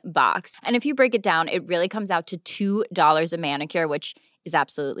one box. And if you break it down, it really comes out to $2 a manicure, which is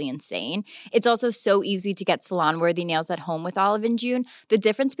absolutely insane. It's also so easy to get salon-worthy nails at home with Olive & June. The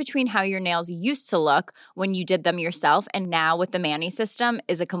difference between how your nails used to look when you did them yourself and now with the Mani system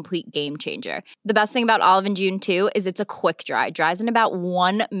is a complete game changer. The best thing about Olive & June, too, is it's a quick dry. Dries in about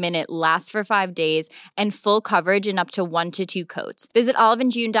 1 minute, lasts for 5 days, and full coverage in up to 1 to 2 coats. Visit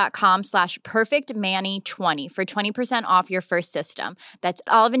oliveandjune.com/perfectmani20 for 20% off your first system. That's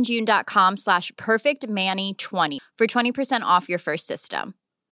oliveandjune.com/perfectmani20 for 20% off your first system.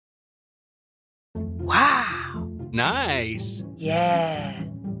 Wow. Nice. Yeah.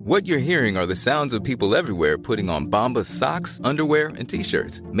 What you're hearing are the sounds of people everywhere putting on Bombas socks, underwear, and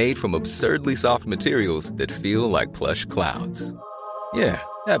T-shirts made from absurdly soft materials that feel like plush clouds. Yeah,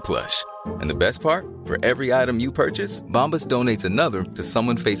 that plush. And the best part? For every item you purchase, Bombas donates another to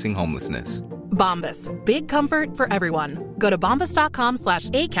someone facing homelessness. Bombas. Big comfort for everyone. Go to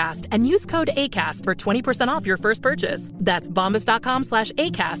bombas.com/ACAST and use code ACAST for 20% off your first purchase. That's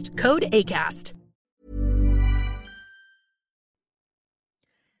bombas.com/ACAST. Code ACAST.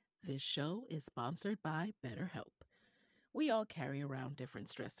 This show is sponsored by BetterHelp. We all carry around different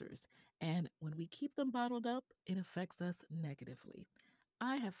stressors, and when we keep them bottled up, it affects us negatively.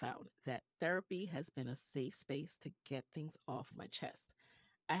 I have found that therapy has been a safe space to get things off my chest.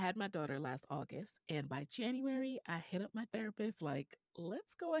 I had my daughter last August, and by January, I hit up my therapist like,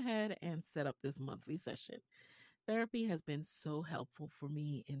 let's go ahead and set up this monthly session. Therapy has been so helpful for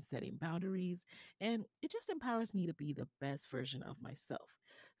me in setting boundaries, and it just empowers me to be the best version of myself.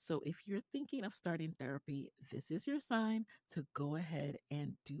 So if you're thinking of starting therapy, this is your sign to go ahead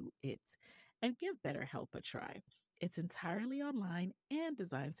and do it. And give BetterHelp a try. It's entirely online and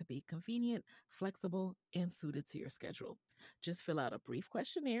designed to be convenient, flexible, and suited to your schedule. Just fill out a brief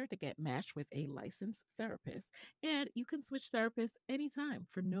questionnaire to get matched with a licensed therapist, and you can switch therapists anytime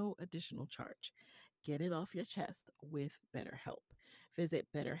for no additional charge. Get it off your chest with BetterHelp. Visit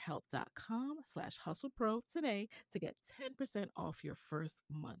BetterHelp.com/HustlePro today to get 10% off your first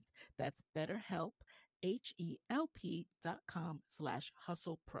month. That's BetterHelp,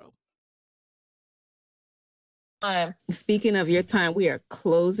 HELP.com/HustlePro. Speaking of your time, we are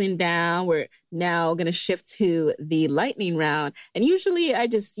closing down. We're now going to shift to the lightning round. And usually I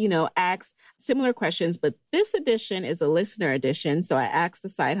just, ask similar questions, but this edition is a listener edition. So I asked the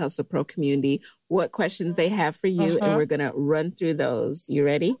Side Hustle Pro community what questions they have for you, and we're going to run through those. You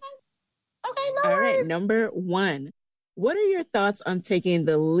ready? Okay, no All right, worries. number 1. What are your thoughts on taking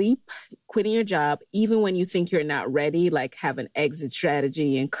the leap, quitting your job, even when you think you're not ready, like have an exit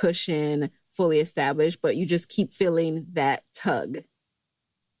strategy and cushion fully established, but you just keep feeling that tug?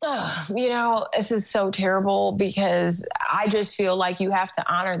 This is so terrible because I just feel like you have to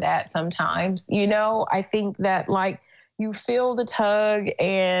honor that sometimes. I think that you feel the tug,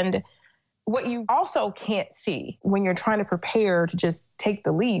 and what you also can't see when you're trying to prepare to just take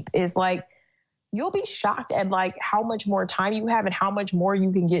the leap is you'll be shocked at how much more time you have and how much more you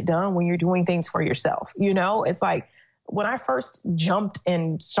can get done when you're doing things for yourself. It's when I first jumped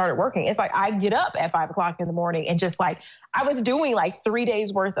and started working, it's I get up at 5 o'clock in the morning and just I was doing 3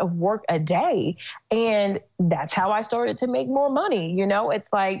 days worth of work a day. And that's how I started to make more money.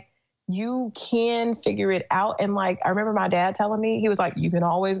 It's you can figure it out. And I remember my dad telling me, he was you can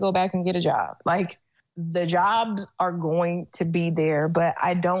always go back and get a job. The jobs are going to be there, but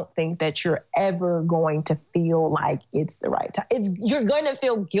I don't think that you're ever going to feel like it's the right time. You're going to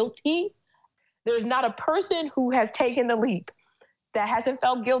feel guilty. There's not a person who has taken the leap that hasn't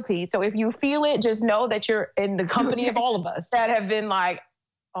felt guilty. So if you feel it, just know that you're in the company of all of us that have been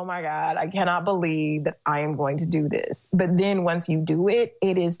oh my God, I cannot believe that I am going to do this. But then once you do it,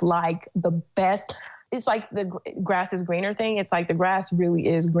 it is the best. It's the grass is greener thing. It's the grass really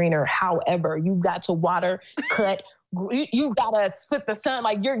is greener. However, you've got to water, cut, you got to split the sun.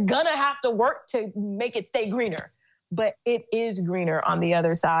 You're going to have to work to make it stay greener. But it is greener on the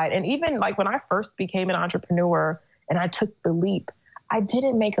other side. And even when I first became an entrepreneur and I took the leap, I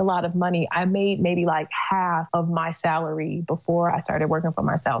didn't make a lot of money. I made maybe like half of my salary before I started working for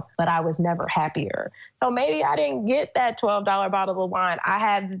myself, but I was never happier. So maybe I didn't get that $12 bottle of wine. I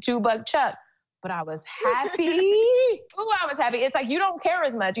had the $2 Chuck, but I was happy. Ooh, I was happy. It's like, you don't care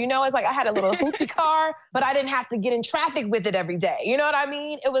as much. You know, it's like I had a little hoopty car, but I didn't have to get in traffic with it every day. You know what I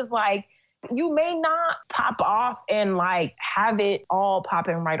mean? It was like, you may not pop off and like have it all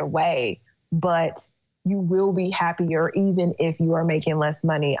popping right away, but you will be happier even if you are making less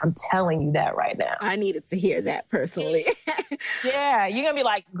money. I'm telling you that right now. I needed to hear that personally. Yeah, you're going to be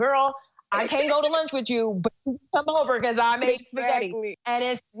like, girl, I can't go to lunch with you, but you come over because I made spaghetti. And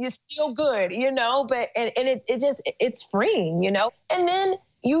it's still good, you know, but and it's freeing, you know. And then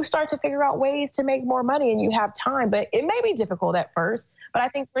you start to figure out ways to make more money and you have time, but it may be difficult at first. But I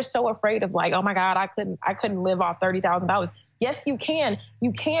think we're so afraid of like, oh my God, I couldn't live off $30,000. Yes, you can.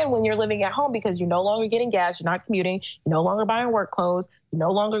 You can when you're living at home because you're no longer getting gas, you're not commuting, you're no longer buying work clothes, you're no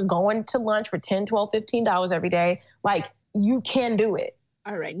longer going to lunch for $10, $12, $15 every day. Like, you can do it.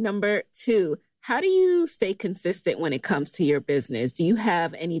 All right. Number 2, how do you stay consistent when it comes to your business? Do you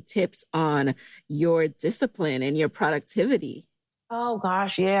have any tips on your discipline and your productivity? Oh,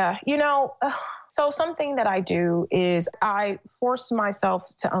 gosh, yeah. You know, so something that I do is I force myself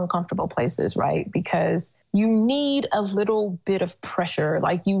to uncomfortable places, right? Because you need a little bit of pressure.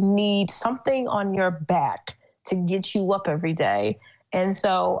 Like, you need something on your back to get you up every day. And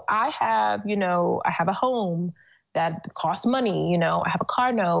so I have a home that costs money. You know, I have a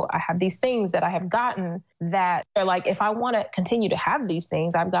car note. I have these things that I have gotten that are like, if I want to continue to have these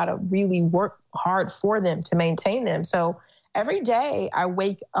things, I've got to really work hard for them to maintain them. So every day I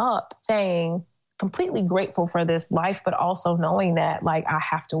wake up saying, completely grateful for this life, but also knowing that like I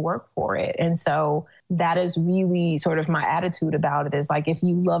have to work for it. And so that is really sort of my attitude about it, is like, if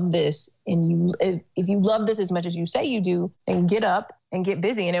you love this and if you love this as much as you say you do, then get up and get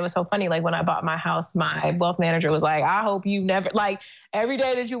busy. And it was so funny. Like, when I bought my house, my wealth manager was like, I hope you never, like, every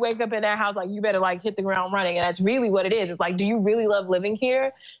day that you wake up in that house, like, you better like hit the ground running. And that's really what it is. It's like, do you really love living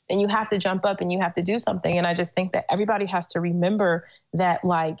here? Then you have to jump up and you have to do something. And I just think that everybody has to remember that,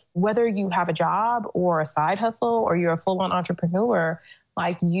 like, whether you have a job or a side hustle or you're a full-on entrepreneur,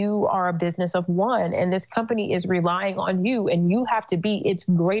 like, you are a business of one, and this company is relying on you, and you have to be its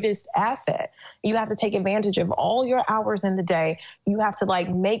greatest asset. You have to take advantage of all your hours in the day. You have to like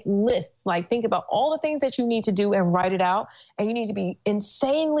make lists, like think about all the things that you need to do and write it out. And you need to be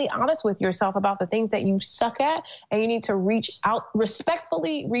insanely honest with yourself about the things that you suck at. And you need to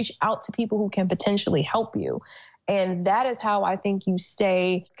respectfully reach out to people who can potentially help you. And that is how I think you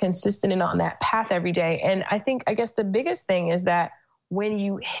stay consistent and on that path every day. And I guess the biggest thing is that when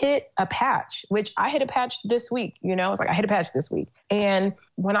you hit a patch, which I hit a patch this week, you know, it's like I hit a patch this week. And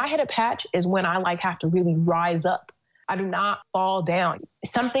when I hit a patch is when I like have to really rise up. I do not fall down.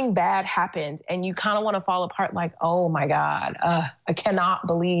 Something bad happened and you kind of want to fall apart like, oh my God, I cannot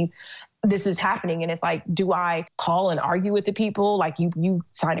believe this is happening. And it's like, do I call and argue with the people? Like, you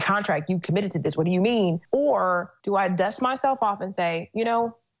signed a contract, you committed to this. What do you mean? Or do I dust myself off and say, you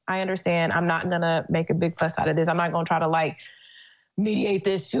know, I understand. I'm not going to make a big fuss out of this. I'm not going to try to like mediate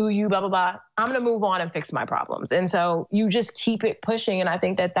this to you, blah, blah, blah. I'm going to move on and fix my problems. And so you just keep it pushing. And I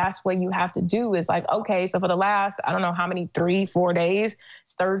think that that's what you have to do is like, okay, so for the last, I don't know how many, 3-4 days,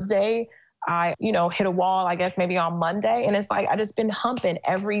 it's Thursday, I, hit a wall, I guess maybe on Monday. And it's like, I just been humping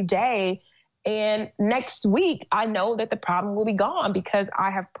every day. And next week, I know that the problem will be gone because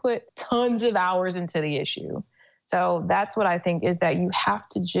I have put tons of hours into the issue. So that's what I think, is that you have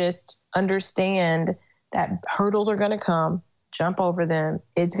to just understand that hurdles are going to come. Jump over them.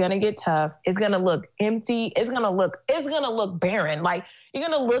 It's going to get tough. It's going to look empty. It's going to look barren. Like, you're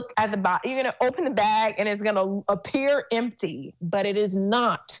going to look at the bottom, you're going to open the bag and it's going to appear empty, but it is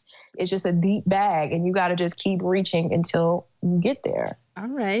not. It's just a deep bag and you got to just keep reaching until you get there. All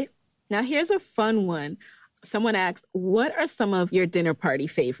right. Now here's a fun one. Someone asked, what are some of your dinner party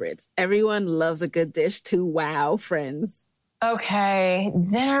favorites? Everyone loves a good dish to wow friends. Okay.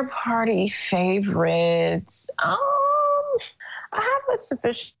 Dinner party favorites. I have a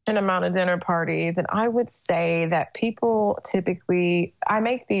sufficient amount of dinner parties, and I would say that people typically, I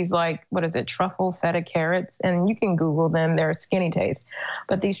make these like, truffle feta carrots, and you can Google them, they're skinny taste.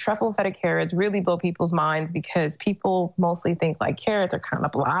 But these truffle feta carrots really blow people's minds because people mostly think like carrots are kind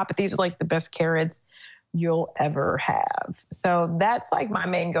of blah, but these are like the best carrots you'll ever have. So that's like my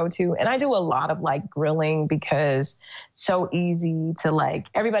main go-to. And I do a lot of like grilling because it's so easy to like,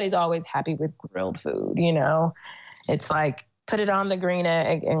 everybody's always happy with grilled food, you know? It's like, put it on the green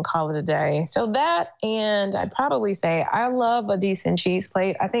egg and call it a day. So that, and I'd probably say I love a decent cheese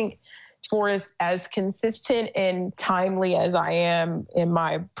plate. I think for as consistent and timely as I am in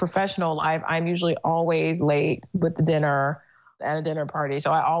my professional life, I'm usually always late with the dinner at a dinner party.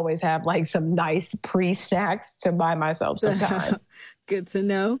 So I always have like some nice pre-snacks to buy myself some time. Good to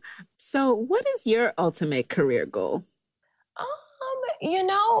know. So what is your ultimate career goal?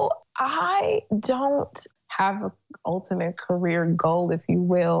 I don't have an ultimate career goal, if you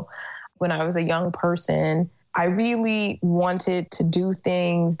will. When I was a young person, I really wanted to do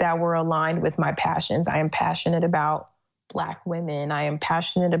things that were aligned with my passions. I am passionate about Black women. I am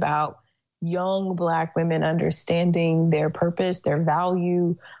passionate about young Black women understanding their purpose, their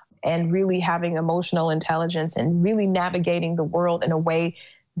value, and really having emotional intelligence and really navigating the world in a way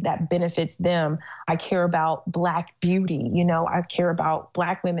that benefits them. I care about Black beauty. I care about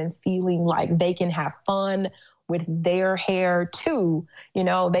Black women feeling like they can have fun with their hair too.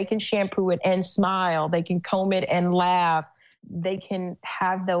 They can shampoo it and smile. They can comb it and laugh. They can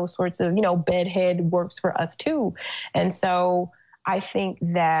have those sorts of, bedhead works for us too. And so I think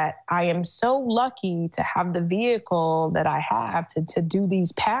that I am so lucky to have the vehicle that I have to do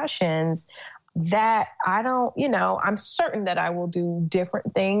these passions that I'm certain that I will do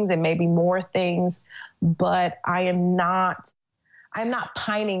different things and maybe more things, but I'm not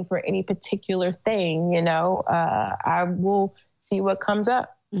pining for any particular thing. I will see what comes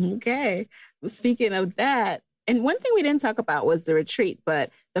up. Okay. Speaking of that, and one thing we didn't talk about was the retreat, but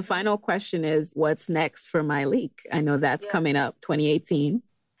the final question is, what's next for Myleik? I know that's coming up 2018.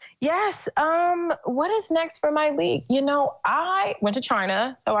 Yes. What is next for Myleik? I went to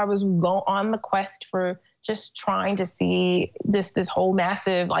China, so I was on the quest for just trying to see this whole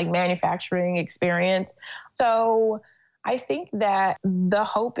massive manufacturing experience. So I think that the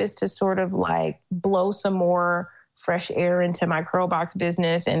hope is to sort of blow some more fresh air into my curl box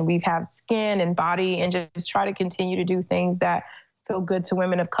business, and we have skin and body, and just try to continue to do things that feel good to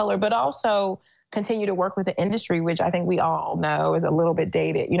women of color, but also continue to work with the industry, which I think we all know is a little bit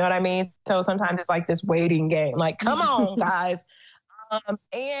dated. You know what I mean? So sometimes it's like this waiting game, come on, guys. I'm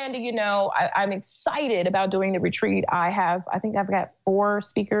excited about doing the retreat. I think I've got 4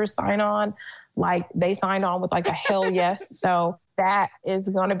 speakers sign on. They signed on with a hell yes. So that is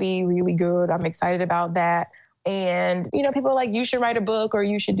going to be really good. I'm excited about that. And, people are you should write a book or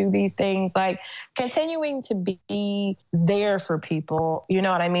you should do these things, continuing to be there for people, you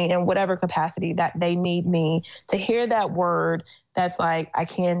know what I mean? In whatever capacity that they need me to hear that word. That's I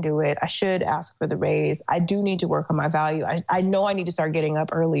can do it. I should ask for the raise. I do need to work on my value. I know I need to start getting up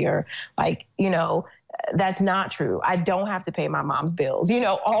earlier. That's not true. I don't have to pay my mom's bills.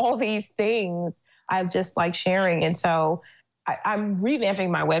 All these things I just like sharing. And so I'm revamping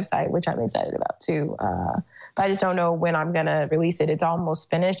my website, which I'm excited about too. But I just don't know when I'm going to release it. It's almost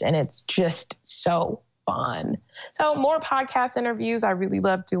finished and it's just so fun. So more podcast interviews. I really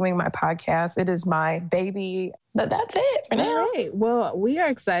love doing my podcast. It is my baby. But that's it for now. All right. Well, we are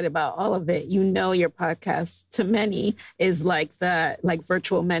excited about all of it. Your podcast to many is the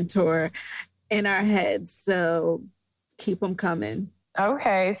virtual mentor in our heads. So keep them coming.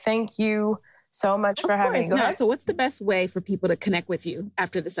 Okay. Thank you so much for having me. So what's the best way for people to connect with you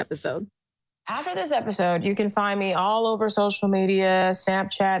after this episode? After this episode, you can find me all over social media,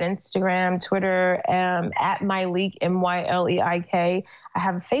 Snapchat, Instagram, Twitter, at Myleik, Myleik. I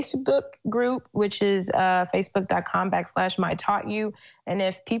have a Facebook group, which is facebook.com/mytaughtyou. And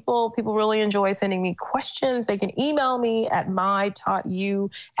if people really enjoy sending me questions, they can email me at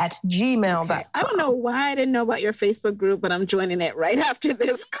mytaughtyou@gmail.com. Okay. I don't know why I didn't know about your Facebook group, but I'm joining it right after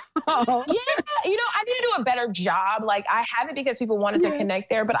this call. Yeah, I need to do a better job. I have it because people wanted to connect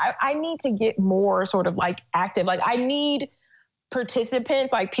there, but I need to get more sort of active. I need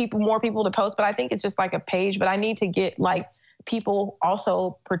participants, more people to post, but I think it's just a page, but I need to get people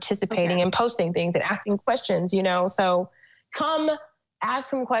also participating and posting things and asking questions, so come ask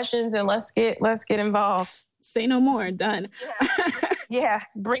some questions and let's get involved. Say no more. Done. Yeah.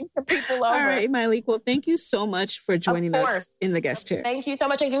 Bring some people over. All right, Myleik. Well, thank you so much for joining us in the guest chair. Thank you so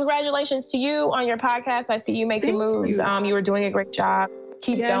much. And congratulations to you on your podcast. I see you making moves. You were doing a great job.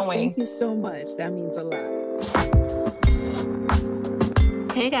 Keep going. Thank you so much. That means a lot.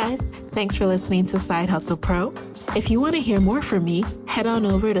 Hey guys, thanks for listening to Side Hustle Pro. If you want to hear more from me, head on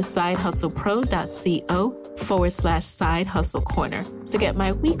over to sidehustlepro.co/Side Hustle Corner to get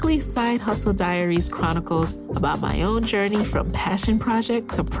my weekly Side Hustle Diaries chronicles about my own journey from passion project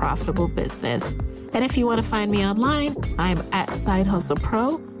to profitable business. And if you want to find me online, I'm at Side Hustle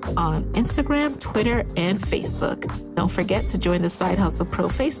Pro on Instagram, Twitter, and Facebook. Don't forget to join the Side Hustle Pro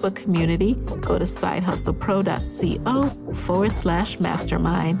Facebook community. Go to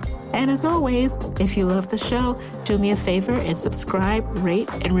sidehustlepro.co/mastermind. And as always, if you love the show, do me a favor and subscribe, rate,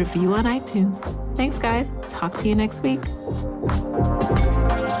 and review on iTunes. Thanks, guys. Talk to you next week.